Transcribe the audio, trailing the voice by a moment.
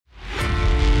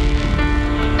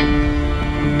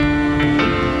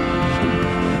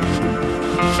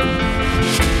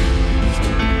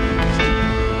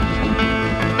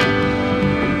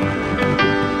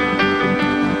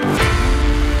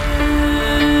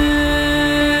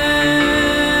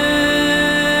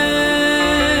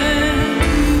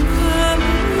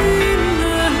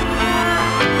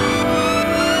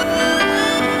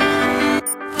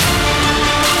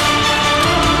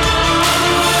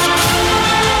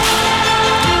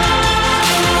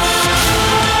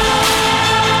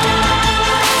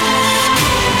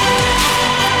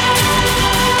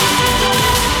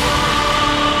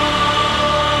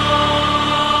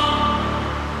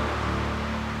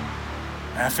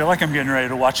feel like I'm getting ready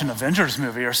to watch an Avengers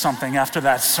movie or something after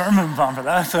that sermon bumper.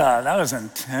 That was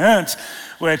intense.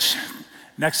 Which,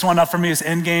 next one up for me is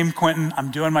Endgame. Quentin,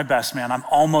 I'm doing my best, man. I'm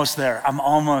almost there. I'm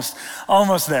almost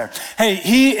there. Hey,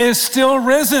 he is still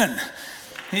risen.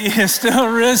 He is still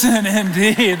risen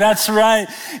indeed. That's right.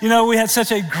 You know, we had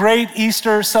such a great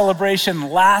Easter celebration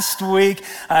last week.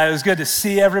 It was good to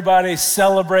see everybody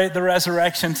celebrate the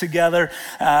resurrection together.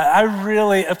 I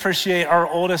really appreciate our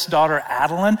oldest daughter,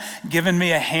 Adeline, giving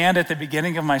me a hand at the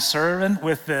beginning of my sermon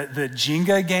with the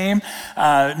Jenga game.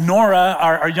 Nora,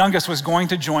 our youngest, was going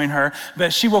to join her,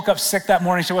 but she woke up sick that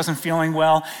morning. She wasn't feeling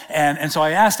well. And so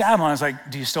I asked Adeline, I was like,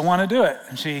 do you still want to do it?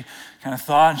 And she kind of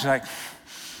thought, and she's like,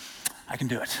 I can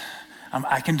do it.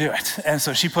 I can do it. And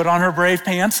so she put on her brave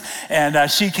pants and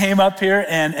she came up here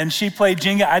and she played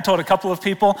Jenga. I told a couple of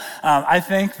people, I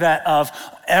think that of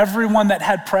everyone that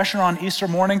had pressure on Easter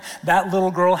morning, that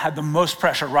little girl had the most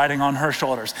pressure riding on her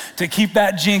shoulders to keep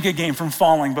that Jenga game from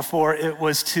falling before it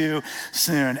was too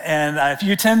soon. And if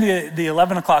you attend the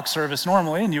 11 o'clock service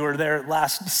normally, and you were there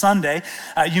last Sunday,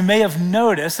 you may have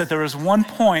noticed that there was one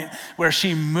point where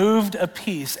she moved a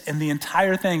piece and the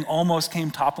entire thing almost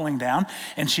came toppling down,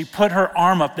 and she put her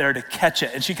arm up there to catch it,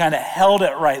 and she kind of held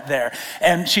it right there.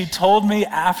 And she told me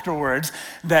afterwards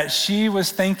that she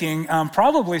was thinking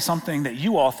probably something that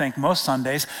you all think most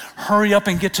Sundays: hurry up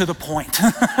and get to the point.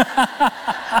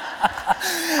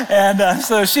 And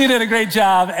so she did a great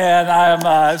job, and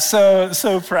I'm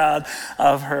so proud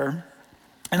of her.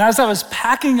 And as I was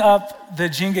packing up the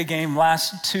Jenga game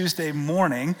last Tuesday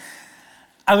morning,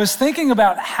 I was thinking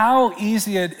about how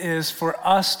easy it is for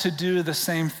us to do the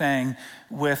same thing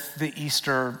with the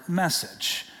Easter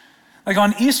message. Like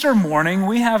on Easter morning,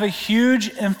 we have a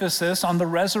huge emphasis on the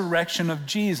resurrection of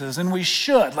Jesus, and we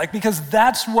should, because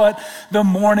that's what the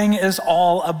morning is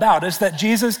all about, is that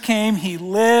Jesus came, he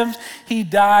lived, he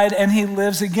died, and he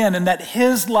lives again, and that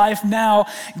his life now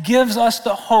gives us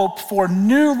the hope for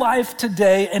new life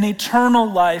today and eternal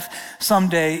life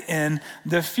someday in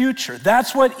the future.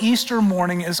 That's what Easter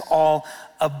morning is all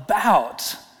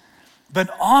about. But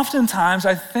oftentimes,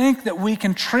 I think that we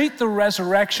can treat the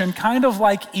resurrection kind of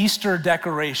like Easter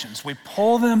decorations. We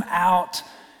pull them out,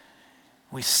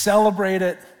 we celebrate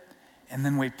it, and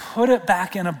then we put it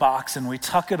back in a box and we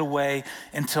tuck it away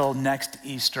until next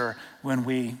Easter when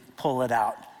we pull it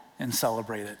out and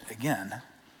celebrate it again.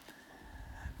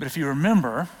 But if you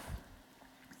remember,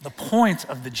 the point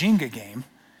of the Jenga game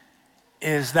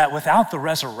is that without the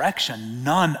resurrection,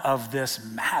 none of this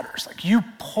matters. You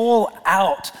pull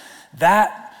out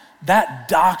that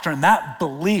doctrine, that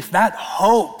belief, that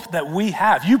hope that we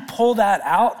have, you pull that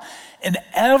out, and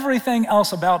everything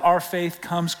else about our faith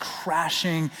comes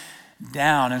crashing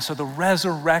down. And so the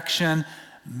resurrection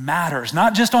matters,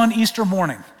 not just on Easter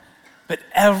morning, but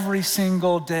every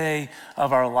single day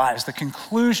of our lives. The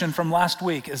conclusion from last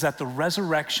week is that the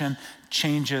resurrection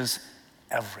changes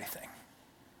everything.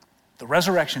 The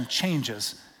resurrection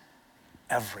changes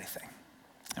everything.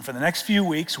 And for the next few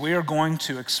weeks, we are going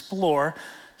to explore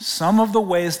some of the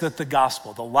ways that the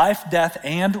gospel, the life, death,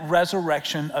 and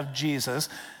resurrection of Jesus,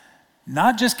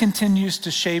 not just continues to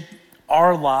shape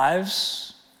our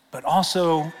lives, but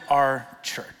also our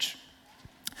church.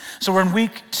 So we're in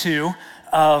week 2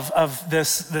 of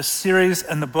this series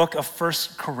in the book of 1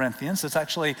 Corinthians. It's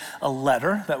actually a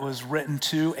letter that was written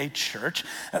to a church.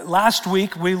 Last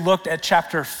week, we looked at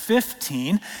chapter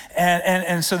 15,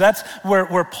 and so that's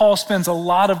where Paul spends a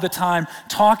lot of the time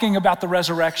talking about the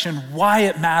resurrection, why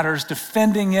it matters,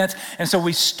 defending it. And so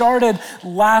we started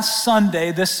last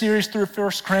Sunday, this series through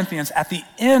 1 Corinthians, at the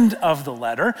end of the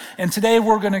letter, and today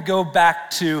we're gonna go back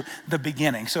to the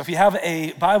beginning. So if you have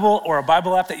a Bible or a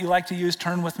Bible app that you like to use,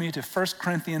 turn with me to 1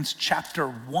 Corinthians chapter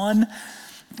 1.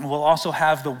 We'll also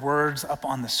have the words up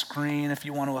on the screen if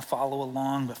you want to follow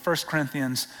along, but 1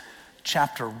 Corinthians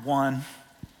chapter 1.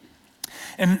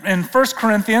 And 1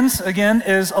 Corinthians, again,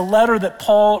 is a letter that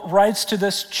Paul writes to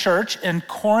this church in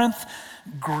Corinth,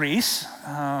 Greece,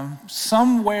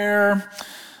 somewhere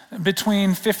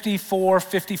between 54,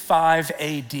 55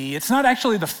 AD. It's not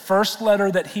actually the first letter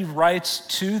that he writes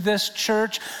to this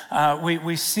church.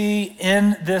 We see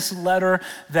in this letter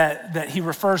that he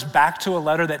refers back to a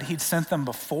letter that he'd sent them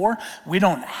before. We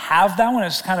don't have that one.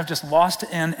 It's kind of just lost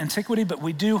in antiquity, but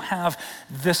we do have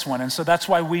this one. And so that's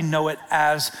why we know it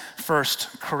as 1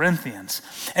 Corinthians.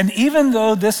 And even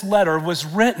though this letter was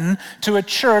written to a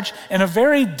church in a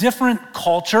very different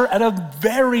culture at a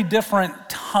very different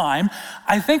time,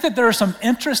 I think that there are some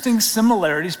interesting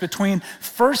similarities between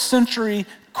first century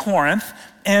Corinth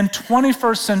and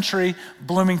 21st century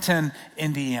Bloomington,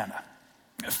 Indiana.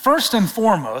 First and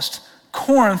foremost,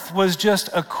 Corinth was just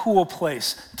a cool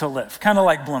place to live, kind of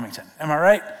like Bloomington. Am I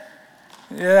right?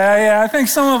 Yeah, I think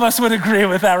some of us would agree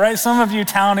with that, right? Some of you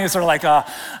townies are like, oh,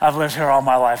 I've lived here all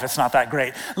my life. It's not that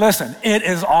great. Listen, it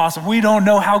is awesome. We don't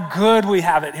know how good we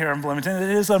have it here in Bloomington. It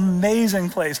is an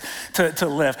amazing place to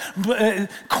live.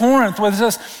 Corinth was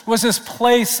this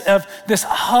place of this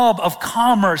hub of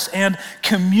commerce and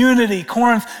community.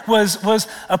 Corinth was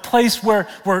a place where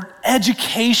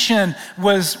education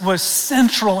was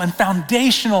central and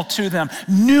foundational to them.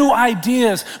 New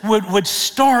ideas would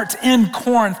start in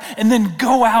Corinth and then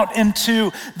go out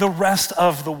into the rest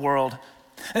of the world.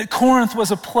 Corinth was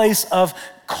a place of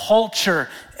culture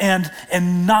and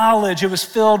knowledge. It was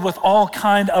filled with all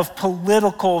kind of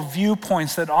political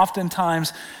viewpoints that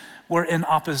oftentimes were in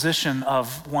opposition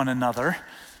of one another.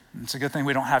 It's a good thing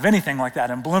we don't have anything like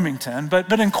that in Bloomington,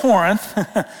 but in Corinth,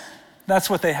 that's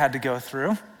what they had to go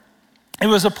through. It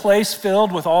was a place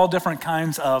filled with all different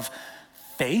kinds of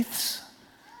faiths,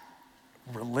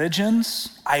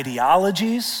 religions,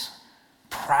 ideologies,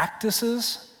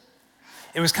 practices.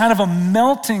 It was kind of a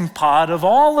melting pot of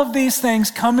all of these things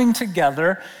coming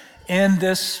together in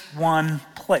this one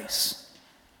place.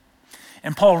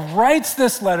 And Paul writes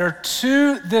this letter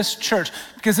to this church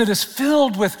because it is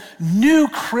filled with new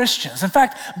Christians. In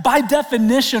fact, by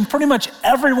definition, pretty much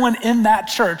everyone in that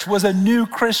church was a new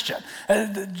Christian.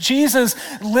 Jesus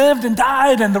lived and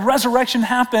died, and the resurrection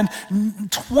happened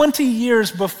 20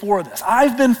 years before this.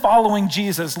 I've been following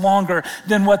Jesus longer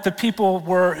than what the people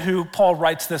were who Paul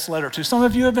writes this letter to. Some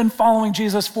of you have been following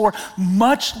Jesus for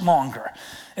much longer.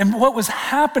 And what was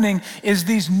happening is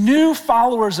these new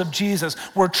followers of Jesus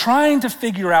were trying to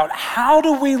figure out, how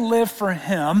do we live for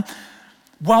him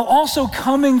while also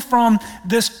coming from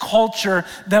this culture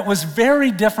that was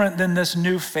very different than this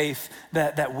new faith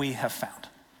that we have found.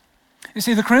 You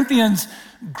see, the Corinthians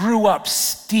grew up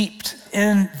steeped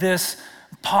in this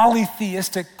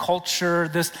polytheistic culture,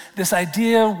 this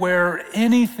idea where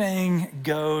anything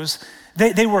goes.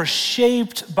 They were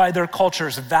shaped by their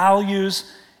culture's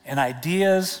values and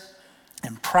ideas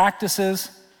and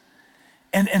practices.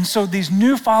 And so these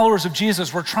new followers of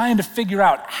Jesus were trying to figure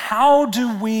out, how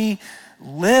do we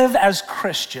live as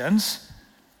Christians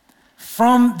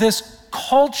from this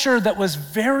culture that was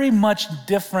very much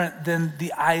different than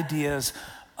the ideas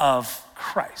of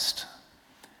Christ?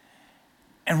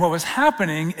 And what was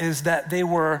happening is that they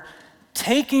were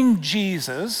taking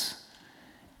Jesus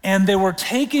and they were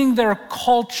taking their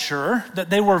culture that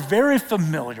they were very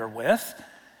familiar with,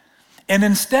 and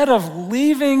instead of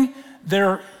leaving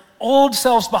their old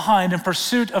selves behind in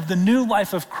pursuit of the new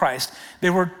life of Christ,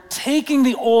 they were taking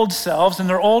the old selves and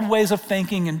their old ways of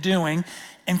thinking and doing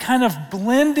and kind of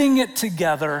blending it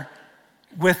together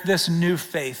with this new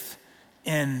faith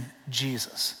in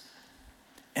Jesus.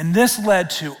 And this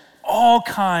led to all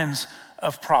kinds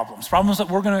of problems that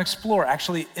we're going to explore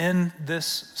actually in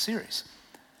this series.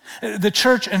 The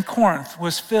church in Corinth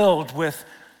was filled with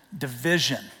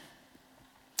division.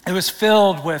 It was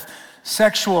filled with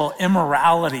sexual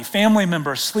immorality, family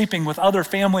members sleeping with other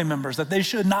family members that they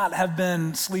should not have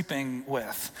been sleeping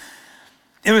with.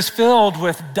 It was filled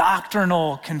with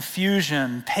doctrinal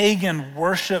confusion, pagan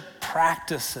worship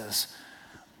practices.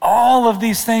 All of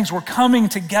these things were coming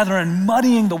together and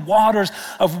muddying the waters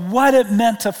of what it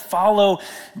meant to follow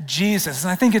Jesus.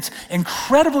 And I think it's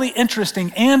incredibly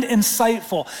interesting and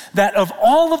insightful that of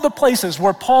all of the places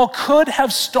where Paul could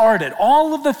have started,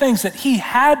 all of the things that he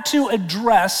had to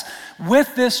address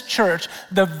with this church,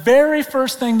 the very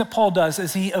first thing that Paul does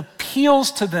is he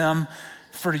appeals to them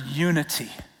for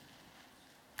unity.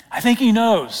 I think he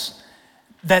knows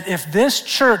that if this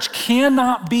church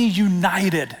cannot be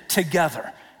united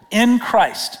together in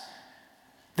Christ,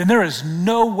 then there is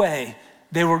no way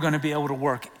they were going to be able to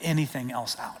work anything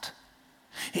else out.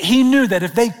 He knew that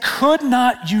if they could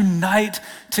not unite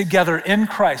together in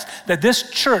Christ, that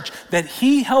this church that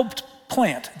he helped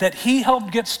plant, that he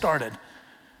helped get started,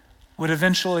 would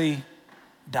eventually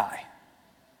die.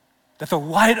 That the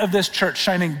light of this church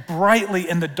shining brightly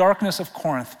in the darkness of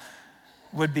Corinth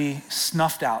would be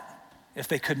snuffed out if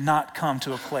they could not come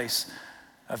to a place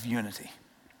of unity.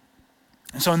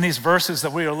 And so in these verses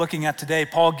that we are looking at today,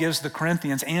 Paul gives the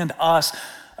Corinthians and us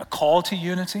a call to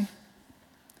unity.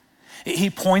 He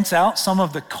points out some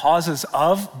of the causes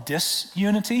of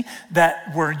disunity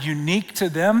that were unique to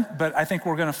them, but I think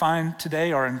we're going to find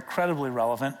today are incredibly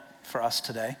relevant for us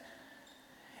today.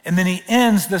 And then he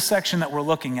ends this section that we're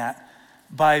looking at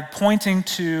by pointing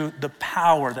to the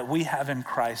power that we have in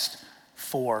Christ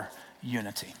for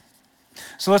unity.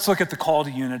 So let's look at the call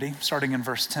to unity, starting in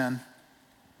verse 10.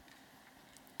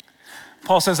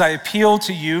 Paul says, I appeal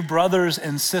to you, brothers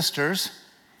and sisters,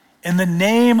 in the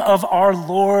name of our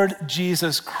Lord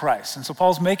Jesus Christ. And so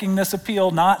Paul's making this appeal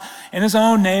not in his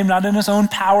own name, not in his own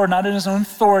power, not in his own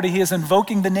authority. He is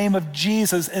invoking the name of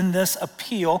Jesus in this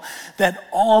appeal, that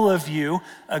all of you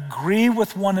agree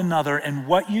with one another in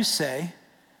what you say,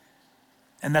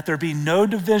 and that there be no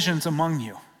divisions among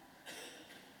you,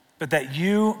 but that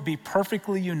you be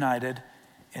perfectly united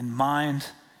in mind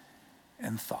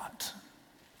and thought.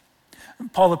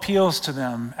 Paul appeals to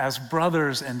them as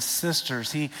brothers and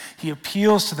sisters. He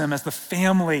appeals to them as the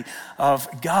family of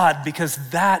God, because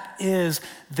that is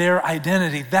their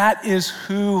identity. That is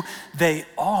who they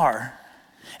are.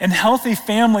 And healthy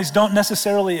families don't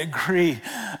necessarily agree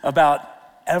about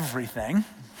everything,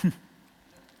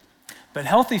 but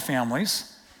healthy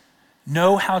families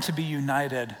know how to be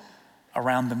united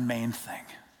around the main thing,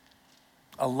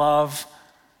 a love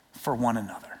for one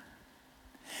another.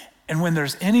 And when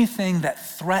there's anything that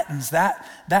threatens that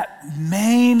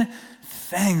main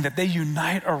thing that they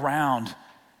unite around,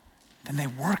 then they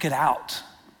work it out.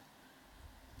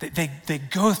 They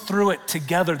go through it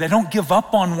together. They don't give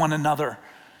up on one another.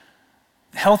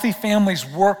 Healthy families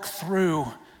work through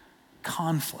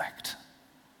conflict,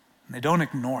 and they don't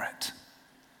ignore it.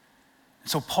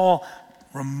 So Paul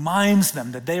reminds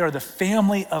them that they are the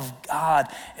family of God,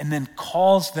 and then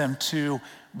calls them to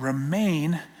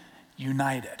remain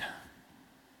united.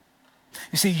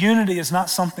 You see, unity is not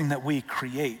something that we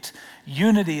create.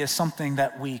 Unity is something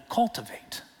that we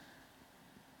cultivate.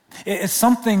 It's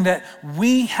something that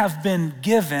we have been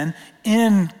given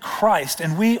in Christ,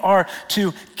 and we are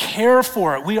to care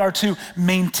for it. We are to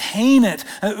maintain it.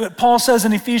 Paul says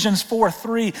in Ephesians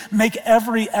 4:3, make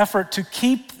every effort to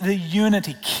keep the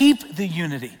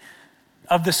unity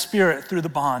of the Spirit through the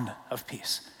bond of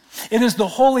peace. It is the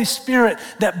Holy Spirit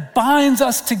that binds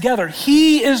us together.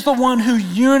 He is the one who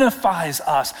unifies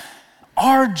us.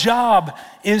 Our job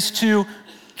is to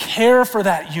care for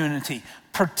that unity,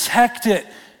 protect it,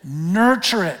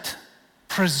 nurture it,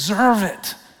 preserve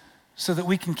it, so that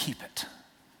we can keep it.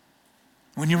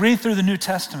 When you read through the New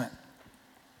Testament,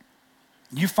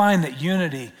 you find that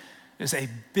unity is a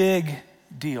big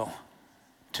deal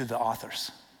to the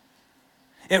authors.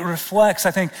 It reflects,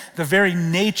 I think, the very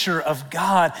nature of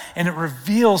God, and it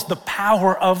reveals the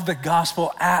power of the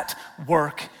gospel at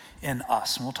work in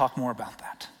us. And we'll talk more about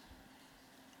that.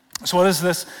 So what does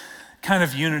this kind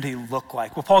of unity look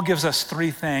like? Well, Paul gives us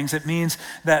three things. It means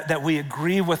that we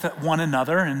agree with one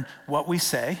another in what we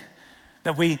say,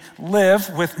 that we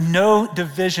live with no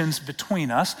divisions between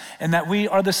us, and that we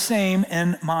are the same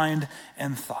in mind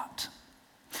and thought.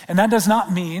 And that does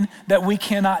not mean that we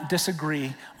cannot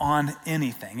disagree on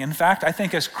anything. In fact, I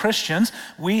think as Christians,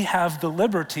 we have the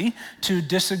liberty to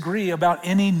disagree about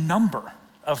any number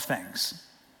of things.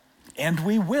 And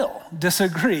we will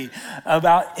disagree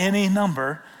about any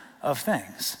number of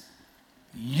things.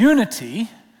 Unity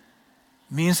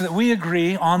means that we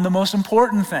agree on the most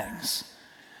important things,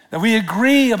 that we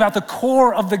agree about the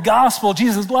core of the gospel,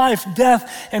 Jesus' life,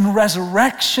 death, and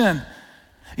resurrection.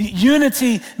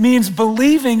 Unity means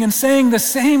believing and saying the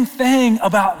same thing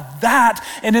about that.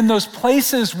 And in those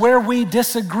places where we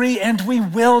disagree, and we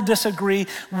will disagree,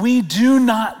 we do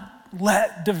not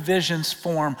let divisions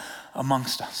form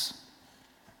amongst us.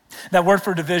 That word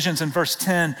for divisions in verse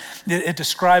 10, it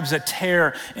describes a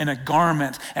tear in a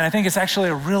garment. And I think it's actually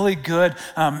a really good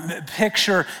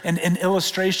picture and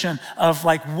illustration of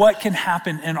like what can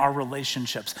happen in our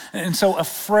relationships. And so a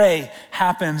fray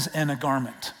happens in a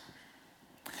garment.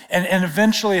 And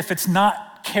eventually, if it's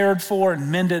not cared for and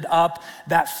mended up,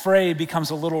 that fray becomes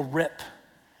a little rip.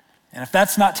 And if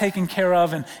that's not taken care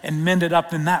of and mended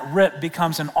up, then that rip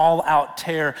becomes an all-out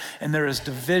tear, and there is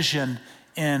division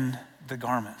in the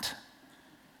garment.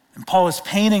 And Paul is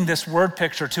painting this word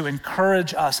picture to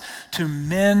encourage us to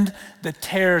mend the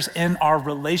tears in our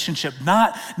relationship,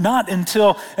 not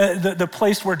until the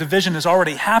place where division has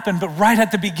already happened, but right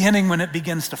at the beginning when it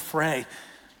begins to fray.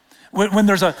 When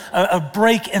there's a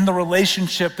break in the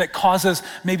relationship that causes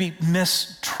maybe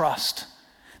mistrust,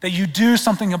 that you do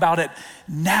something about it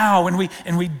now, and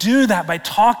we do that by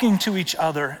talking to each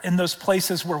other in those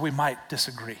places where we might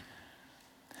disagree.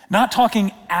 Not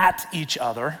talking at each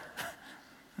other.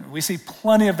 We see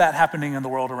plenty of that happening in the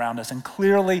world around us, and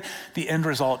clearly the end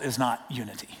result is not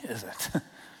unity, is it?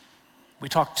 We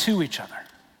talk to each other,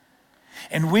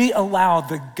 and we allow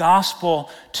the gospel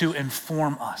to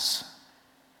inform us,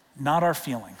 not our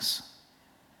feelings.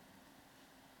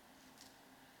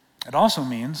 It also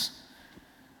means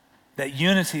that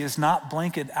unity is not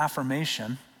blanket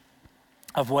affirmation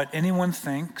of what anyone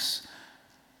thinks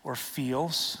or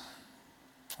feels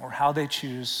or how they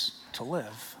choose to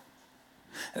live.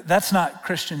 That's not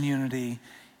Christian unity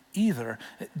either.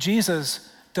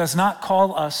 Jesus does not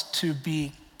call us to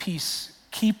be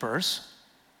peacekeepers.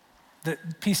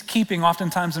 That peacekeeping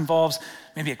oftentimes involves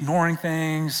maybe ignoring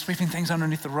things, sweeping things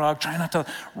underneath the rug, trying not to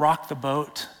rock the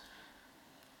boat.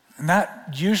 And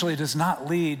that usually does not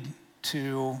lead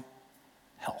to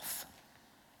health.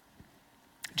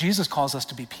 Jesus calls us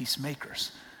to be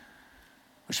peacemakers,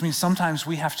 which means sometimes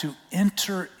we have to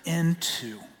enter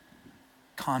into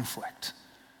conflict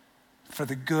for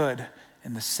the good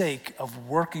and the sake of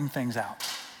working things out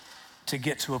to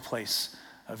get to a place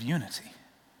of unity.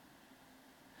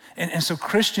 And so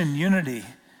Christian unity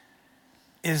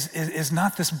is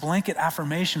not this blanket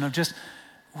affirmation of just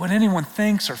what anyone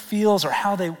thinks or feels or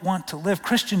how they want to live.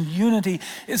 Christian unity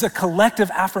is a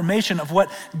collective affirmation of what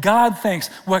God thinks,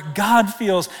 what God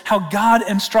feels, how God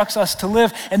instructs us to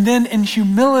live. And then in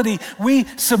humility, we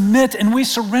submit and we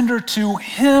surrender to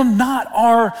Him, not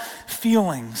our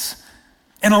feelings.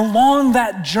 And along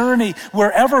that journey,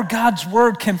 wherever God's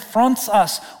word confronts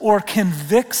us or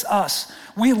convicts us,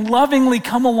 we lovingly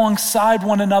come alongside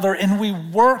one another and we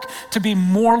work to be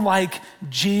more like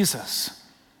Jesus.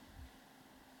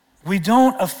 We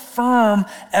don't affirm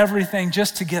everything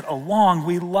just to get along.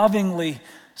 We lovingly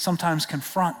sometimes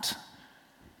confront,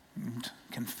 and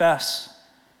confess,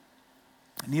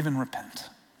 and even repent.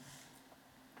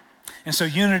 And so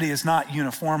unity is not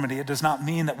uniformity. It does not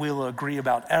mean that we will agree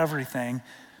about everything,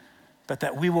 but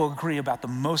that we will agree about the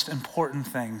most important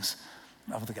things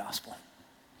of the gospel.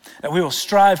 That we will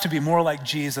strive to be more like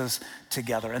Jesus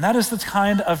together. And that is the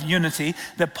kind of unity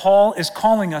that Paul is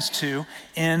calling us to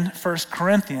in 1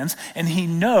 Corinthians. And he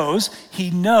knows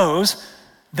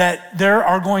that there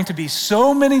are going to be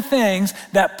so many things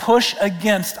that push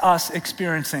against us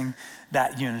experiencing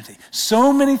that unity.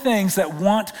 So many things that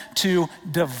want to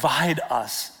divide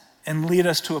us and lead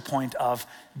us to a point of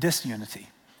disunity.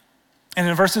 And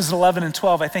in verses 11 and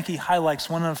 12, I think he highlights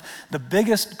one of the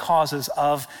biggest causes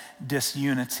of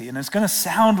disunity. And it's going to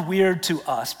sound weird to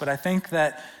us, but I think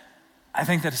that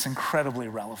it's incredibly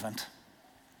relevant.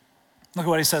 Look at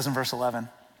what he says in verse 11.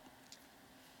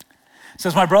 It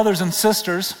says, "My brothers and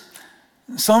sisters,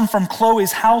 some from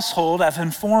Chloe's household have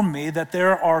informed me that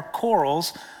there are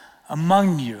quarrels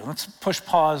among you." Let's push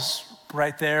pause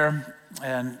right there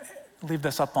and leave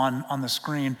this up on the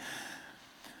screen.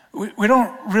 We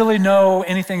don't really know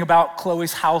anything about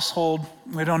Chloe's household.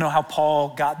 We don't know how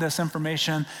Paul got this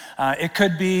information. It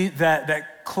could be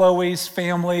that Chloe's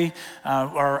family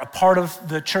are a part of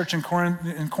the church in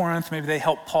Corinth. Maybe they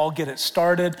helped Paul get it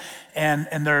started,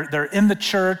 and they're in the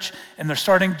church, and they're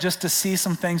starting just to see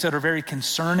some things that are very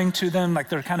concerning to them, like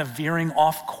they're kind of veering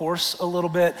off course a little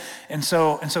bit. And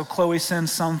so Chloe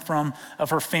sends some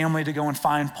of her family to go and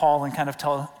find Paul and kind of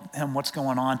tell him what's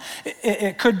going on.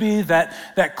 It could be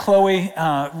that Chloe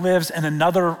lives in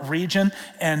another region,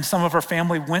 and some of her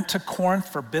family went to Corinth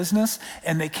for business,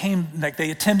 and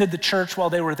they attended the church while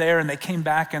they were there, and they came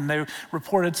back and they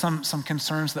reported some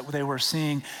concerns that they were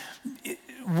seeing.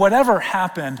 Whatever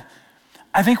happened,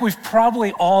 I think we've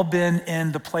probably all been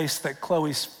in the place that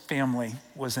Chloe's family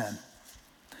was in,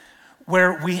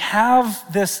 where we have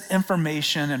this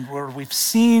information and where we've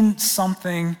seen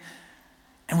something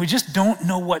and we just don't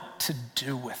know what to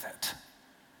do with it.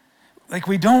 Like,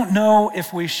 we don't know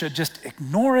if we should just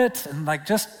ignore it and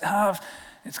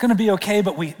it's gonna be okay,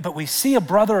 but we see a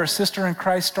brother or sister in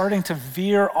Christ starting to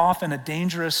veer off in a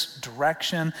dangerous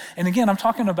direction. And again, I'm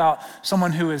talking about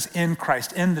someone who is in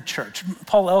Christ, in the church.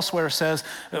 Paul elsewhere says,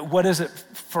 what is it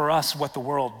for us what the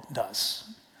world does?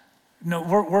 No,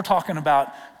 we're talking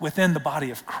about within the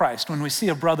body of Christ. When we see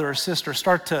a brother or sister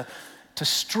start to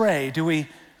stray, do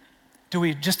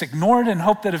we just ignore it and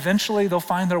hope that eventually they'll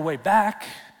find their way back?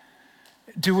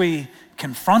 Do we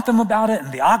confront them about it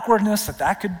and the awkwardness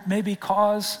that could maybe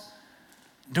cause?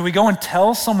 Do we go and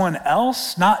tell someone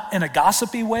else, not in a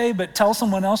gossipy way, but tell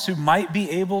someone else who might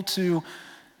be able to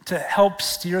help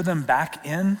steer them back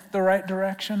in the right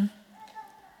direction?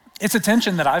 It's a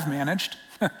tension that I've managed.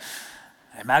 I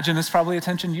imagine it's probably a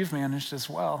tension you've managed as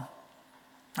well.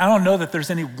 I don't know that there's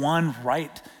any one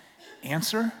right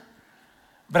answer,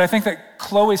 but I think that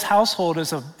Chloe's household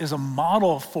is a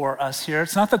model for us here.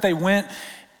 It's not that they went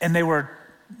and they were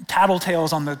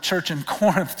tattletales on the church in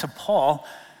Corinth to Paul.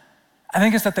 I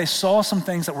think it's that they saw some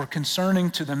things that were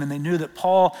concerning to them, and they knew that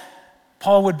Paul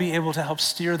would be able to help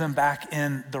steer them back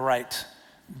in the right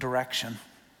direction.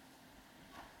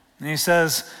 And he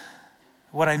says,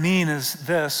 what I mean is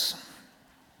this,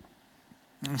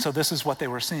 and so this is what they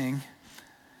were seeing.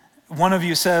 One of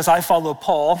you says, I follow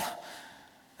Paul.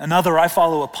 Another, I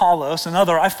follow Apollos.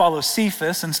 Another, I follow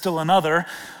Cephas. And still another,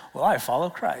 well, I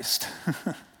follow Christ.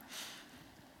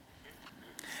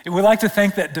 We like to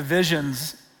think that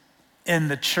divisions in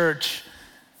the church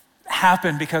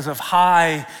happen because of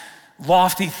high,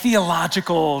 lofty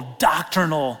theological,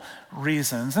 doctrinal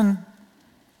reasons. And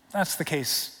that's the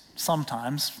case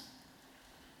sometimes.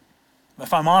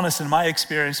 If I'm honest, in my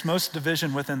experience, most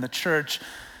division within the church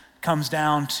comes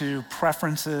down to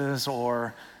preferences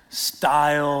or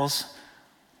styles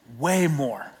way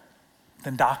more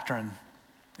than doctrine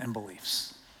and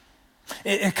beliefs.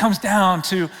 It comes down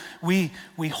to we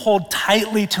hold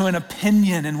tightly to an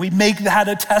opinion and we make that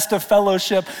a test of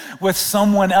fellowship with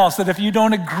someone else. That if you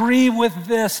don't agree with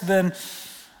this, then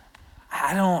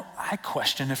I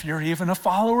question if you're even a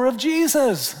follower of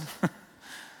Jesus.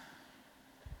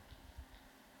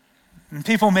 And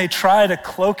people may try to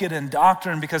cloak it in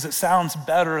doctrine because it sounds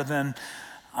better than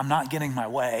I'm not getting my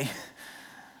way.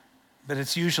 But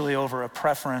it's usually over a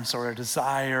preference or a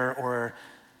desire or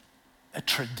a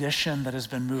tradition that has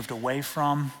been moved away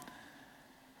from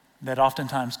that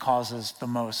oftentimes causes the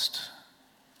most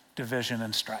division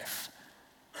and strife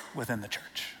within the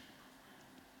church.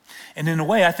 And in a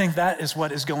way, I think that is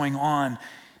what is going on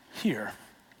here.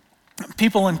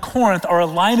 People in Corinth are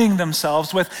aligning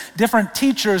themselves with different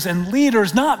teachers and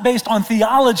leaders, not based on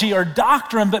theology or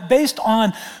doctrine, but based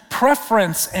on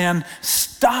preference and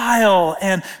style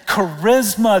and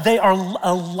charisma. They are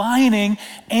aligning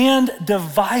and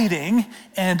dividing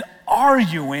and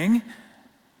arguing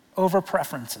over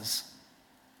preferences.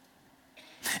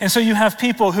 And so you have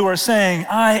people who are saying,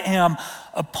 I am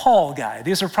a Paul guy.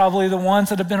 These are probably the ones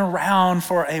that have been around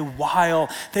for a while.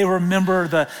 They remember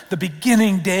the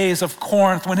beginning days of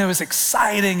Corinth when it was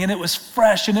exciting and it was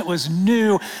fresh and it was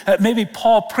new. Maybe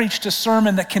Paul preached a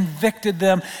sermon that convicted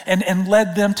them and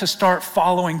led them to start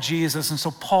following Jesus. And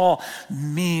so Paul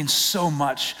means so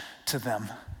much to them.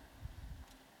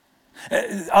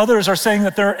 Others are saying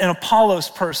that they're an Apollos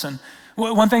person.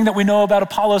 One thing that we know about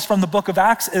Apollos from the book of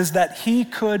Acts is that he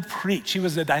could preach. He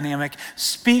was a dynamic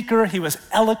speaker. He was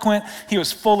eloquent. He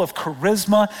was full of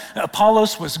charisma.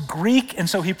 Apollos was Greek, and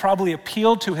so he probably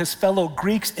appealed to his fellow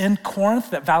Greeks in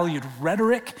Corinth that valued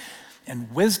rhetoric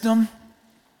and wisdom.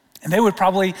 And they would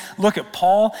probably look at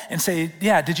Paul and say,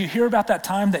 yeah, did you hear about that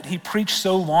time that he preached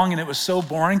so long and it was so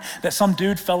boring that some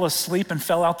dude fell asleep and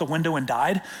fell out the window and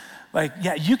died? Like,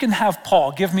 yeah, you can have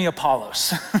Paul. Give me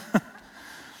Apollos.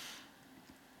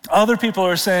 Other people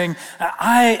are saying,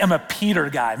 I am a Peter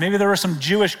guy. Maybe there were some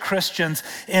Jewish Christians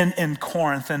in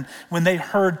Corinth, and when they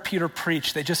heard Peter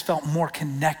preach, they just felt more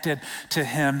connected to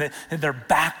him. Their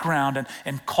background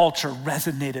and culture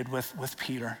resonated with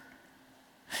Peter.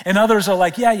 And others are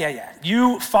like, yeah.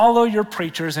 You follow your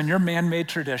preachers and your man-made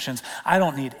traditions. I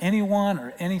don't need anyone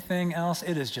or anything else.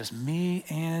 It is just me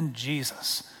and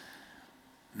Jesus.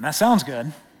 And that sounds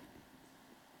good.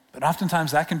 But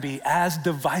oftentimes that can be as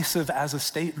divisive as a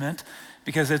statement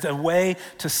because it's a way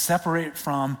to separate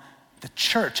from the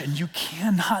church. And you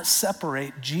cannot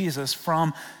separate Jesus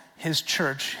from his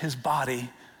church, his body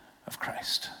of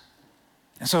Christ.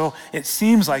 And so it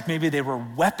seems like maybe they were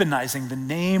weaponizing the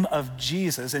name of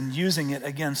Jesus and using it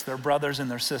against their brothers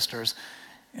and their sisters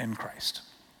in Christ.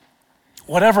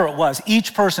 Whatever it was,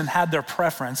 each person had their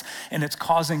preference, and it's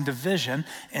causing division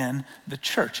in the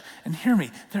church. And hear me,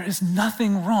 there is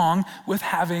nothing wrong with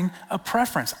having a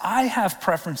preference. I have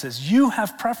preferences, you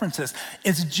have preferences.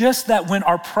 It's just that when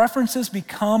our preferences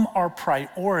become our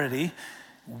priority,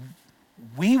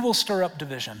 we will stir up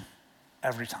division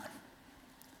every time.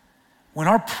 When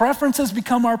our preferences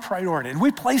become our priority, and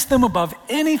we place them above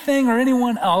anything or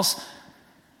anyone else,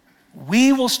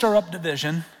 we will stir up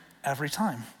division every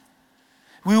time.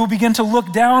 We will begin to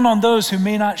look down on those who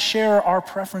may not share our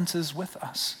preferences with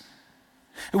us.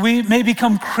 We may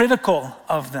become critical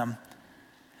of them,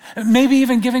 maybe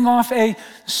even giving off a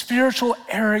spiritual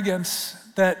arrogance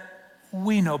that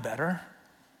we know better.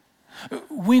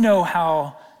 We know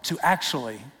how to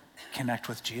actually connect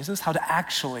with Jesus, how to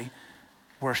actually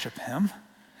worship him,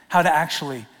 how to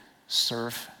actually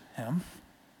serve him.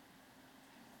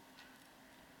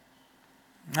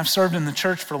 I've served in the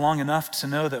church for long enough to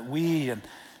know that we, and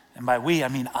by we, I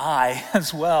mean I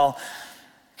as well,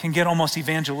 can get almost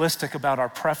evangelistic about our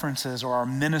preferences or our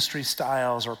ministry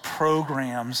styles or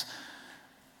programs,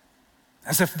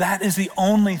 as if that is the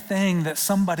only thing that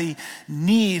somebody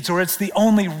needs, or it's the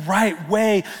only right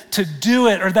way to do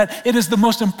it, or that it is the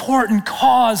most important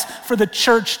cause for the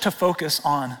church to focus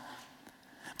on.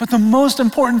 But the most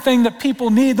important thing that people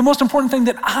need, the most important thing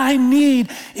that I need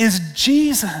is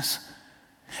Jesus.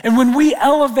 And when we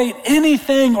elevate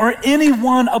anything or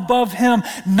anyone above him,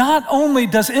 not only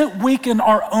does it weaken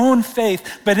our own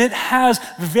faith, but it has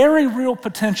very real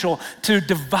potential to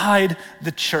divide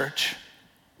the church.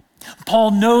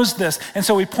 Paul knows this, and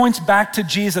so he points back to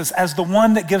Jesus as the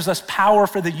one that gives us power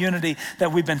for the unity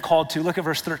that we've been called to. Look at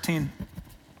verse 13.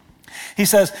 He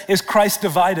says, is Christ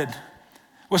divided?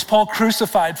 Was Paul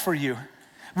crucified for you?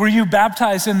 Were you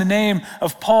baptized in the name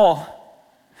of Paul?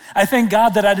 I thank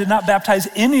God that I did not baptize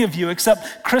any of you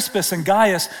except Crispus and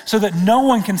Gaius, so that no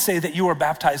one can say that you were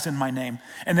baptized in my name.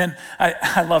 And then,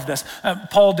 I love this.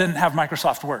 Paul didn't have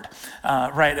Microsoft Word,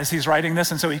 right, as he's writing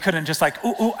this, and so he couldn't just like,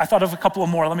 I thought of a couple of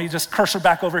more. Let me just cursor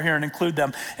back over here and include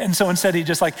them. And so instead he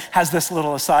just like has this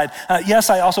little aside. Yes,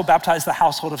 I also baptized the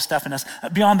household of Stephanas.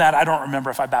 Beyond that, I don't remember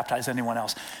if I baptized anyone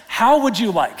else. How would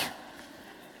you like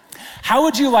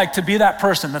to be that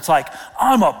person that's like,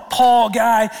 I'm a Paul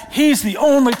guy, he's the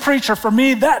only preacher for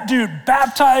me, that dude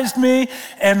baptized me,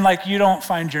 and like you don't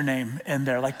find your name in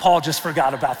there, like Paul just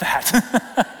forgot about that.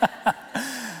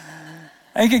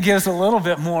 I think it gives a little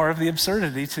bit more of the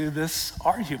absurdity to this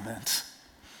argument.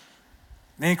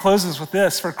 And he closes with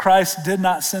this, for Christ did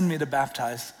not send me to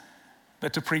baptize,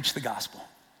 but to preach the gospel,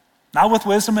 not with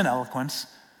wisdom and eloquence,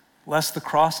 lest the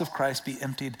cross of Christ be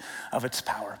emptied of its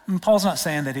power. And Paul's not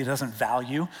saying that he doesn't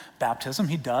value baptism.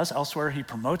 He does. Elsewhere, he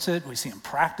promotes it. We see him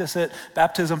practice it.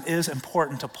 Baptism is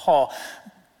important to Paul,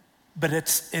 but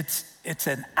it's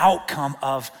an outcome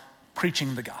of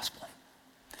preaching the gospel.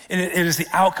 It is the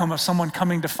outcome of someone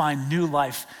coming to find new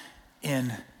life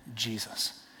in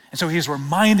Jesus. And so he's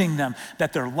reminding them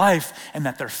that their life and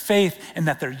that their faith and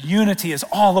that their unity is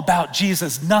all about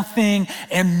Jesus, nothing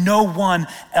and no one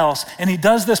else. And he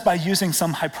does this by using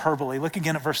some hyperbole. Look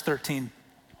again at verse 13.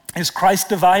 Is Christ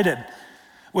divided?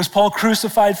 Was Paul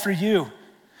crucified for you?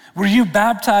 Were you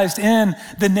baptized in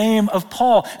the name of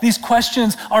Paul? These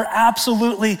questions are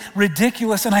absolutely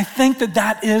ridiculous, and I think that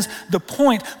that is the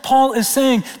point. Paul is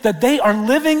saying that they are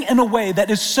living in a way that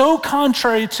is so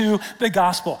contrary to the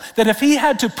gospel that if he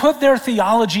had to put their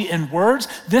theology in words,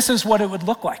 this is what it would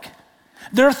look like.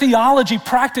 Their theology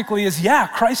practically is, yeah,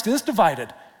 Christ is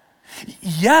divided.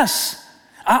 Yes,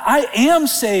 I am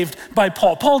saved by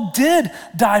Paul. Paul did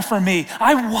die for me.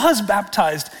 I was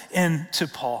baptized into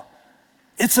Paul.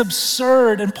 It's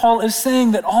absurd, and Paul is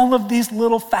saying that all of these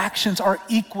little factions are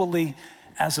equally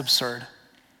as absurd.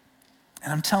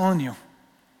 And I'm telling you,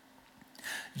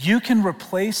 you can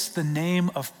replace the name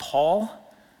of Paul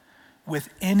with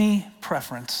any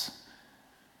preference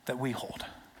that we hold.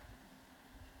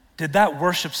 Did that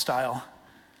worship style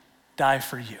die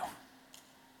for you?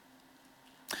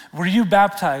 Were you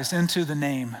baptized into the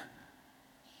name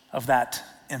of that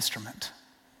instrument?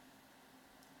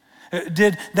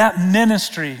 Did that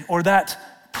ministry or that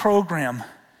program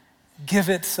give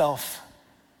itself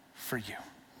for you?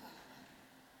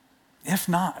 If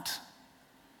not,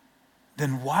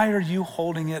 then why are you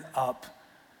holding it up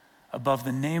above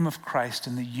the name of Christ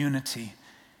and the unity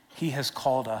he has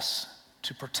called us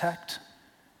to protect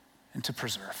and to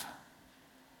preserve?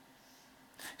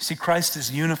 See, Christ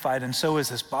is unified, and so is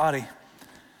his body.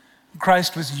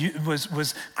 Christ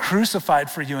was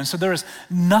crucified for you, and so there is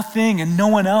nothing and no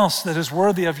one else that is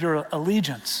worthy of your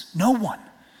allegiance. No one.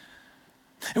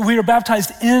 We are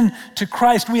baptized into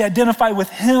Christ. We identify with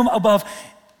him above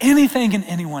anything and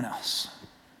anyone else.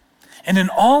 And in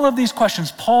all of these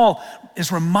questions, Paul is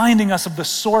reminding us of the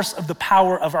source of the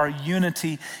power of our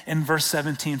unity in verse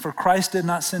 17. For Christ did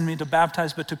not send me to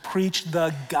baptize, but to preach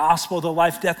the gospel, the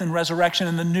life, death, and resurrection,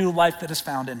 and the new life that is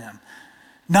found in him.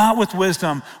 Not with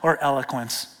wisdom or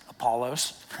eloquence,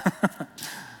 Apollos.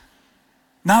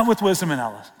 Not with wisdom and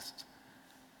eloquence,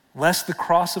 lest the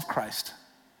cross of Christ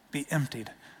be emptied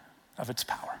of its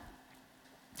power.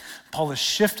 Paul is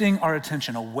shifting our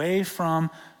attention away from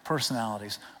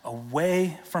personalities,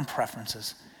 away from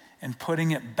preferences, and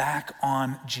putting it back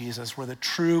on Jesus, where the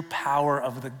true power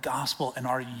of the gospel and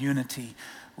our unity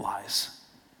lies.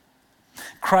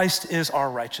 Christ is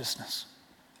our righteousness.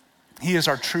 He is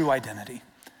our true identity.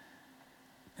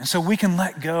 And so we can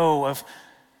let go of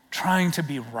trying to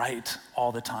be right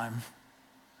all the time.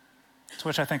 To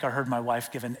which I think I heard my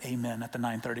wife give an amen at the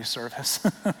 9:30 service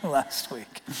last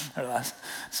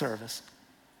service.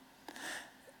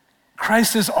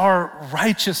 Christ is our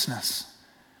righteousness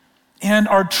and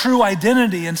our true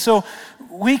identity. And so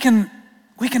we can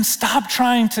stop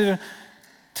trying to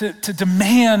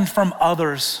demand from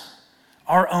others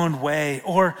our own way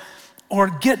or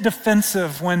get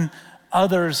defensive when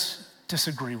others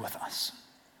disagree with us.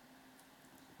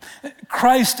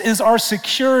 Christ is our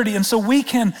security, and so we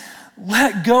can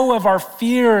let go of our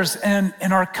fears and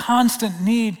our constant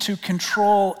need to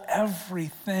control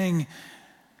everything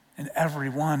and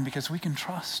everyone because we can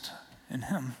trust in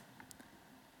him.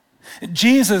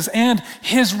 Jesus and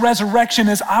his resurrection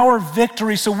is our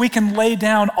victory, so we can lay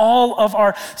down all of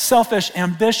our selfish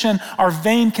ambition, our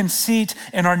vain conceit,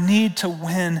 and our need to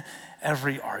win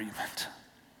every argument.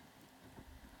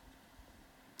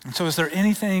 And so is there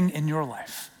anything in your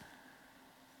life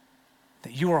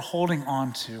that you are holding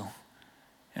on to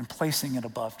and placing it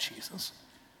above Jesus?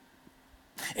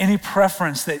 Any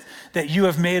preference that you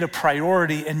have made a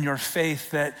priority in your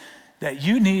faith that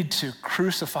you need to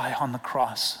crucify on the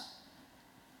cross?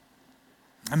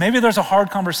 And maybe there's a hard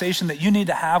conversation that you need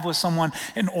to have with someone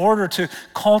in order to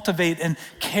cultivate and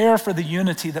care for the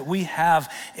unity that we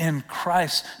have in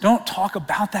Christ. Don't talk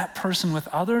about that person with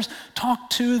others. Talk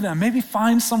to them. Maybe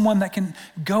find someone that can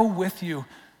go with you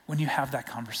when you have that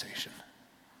conversation.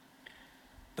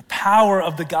 The power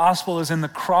of the gospel is in the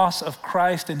cross of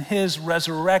Christ and his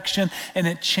resurrection, and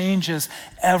it changes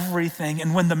everything.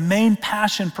 And when the main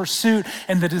passion, pursuit,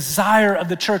 and the desire of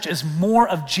the church is more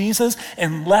of Jesus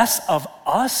and less of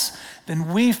us,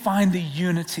 then we find the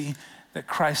unity that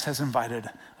Christ has invited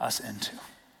us into.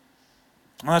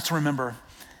 Well, let's remember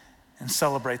and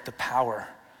celebrate the power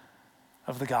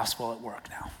of the gospel at work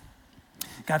now.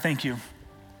 God, thank you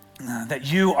that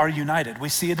you are united. We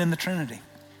see it in the Trinity.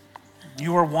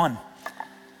 You are one.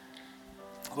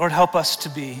 Lord, help us to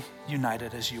be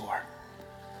united as you are.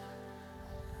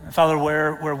 And Father,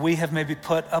 where we have maybe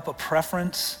put up a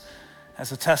preference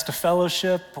as a test of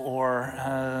fellowship or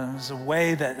as a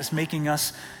way that is making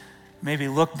us maybe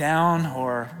look down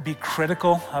or be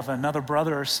critical of another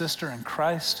brother or sister in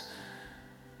Christ,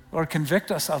 Lord,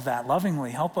 convict us of that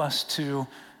lovingly. Help us to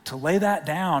lay that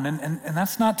down. And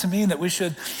that's not to mean that we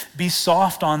should be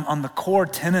soft on the core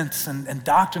tenets and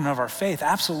doctrine of our faith.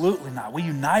 Absolutely not. We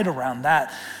unite around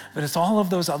that. But it's all of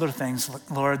those other things,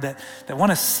 Lord, that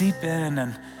want to seep in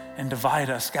and divide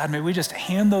us. God, may we just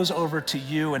hand those over to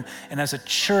you. And as a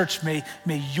church, may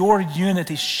your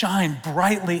unity shine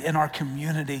brightly in our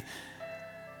community.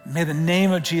 May the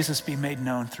name of Jesus be made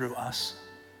known through us.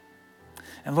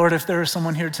 And Lord, if there is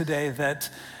someone here today that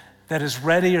is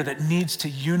ready or that needs to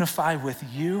unify with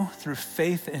you through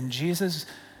faith in Jesus,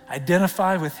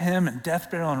 identify with him in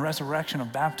death, burial, and resurrection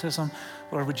of baptism,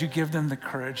 Lord, would you give them the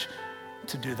courage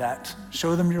to do that?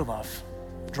 Show them your love.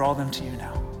 Draw them to you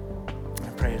now. I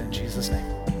pray it in Jesus' name.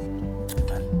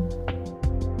 Amen.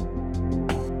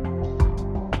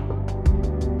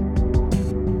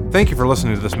 Thank you for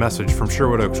listening to this message from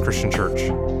Sherwood Oaks Christian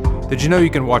Church. Did you know you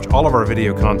can watch all of our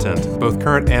video content, both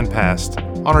current and past,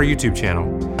 on our YouTube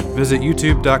channel? Visit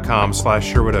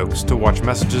youtube.com/Sherwood Oaks to watch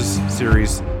messages,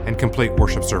 series, and complete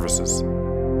worship services.